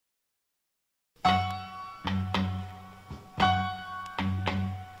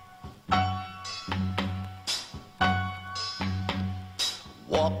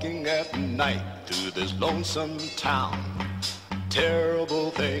walking at night through this lonesome town. Terrible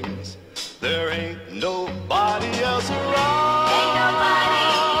things, there ain't nobody else around. Ain't nobody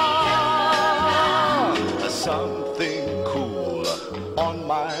around. There's something cool on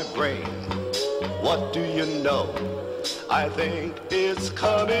my brain. What do you know? I think it's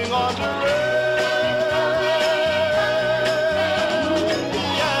coming on to rain.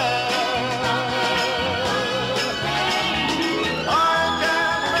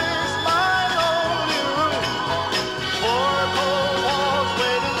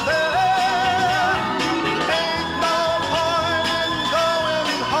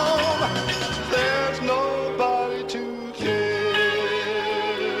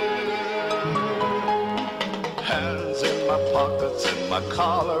 My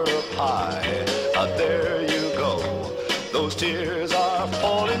collar up high, there you go. Those tears are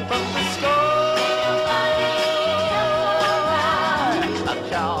falling from the sky. I'm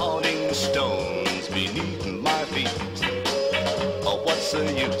counting stones beneath my feet. Oh, what's the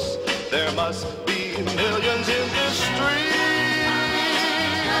use? There must be millions in the street.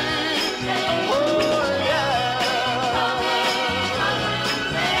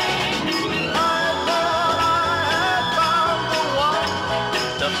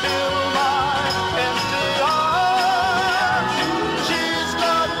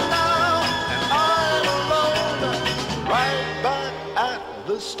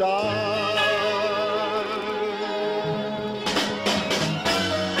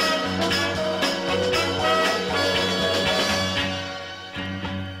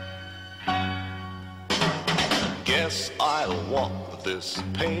 Guess I'll walk this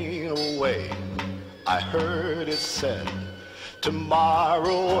pain away. I heard it said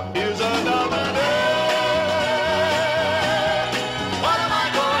tomorrow is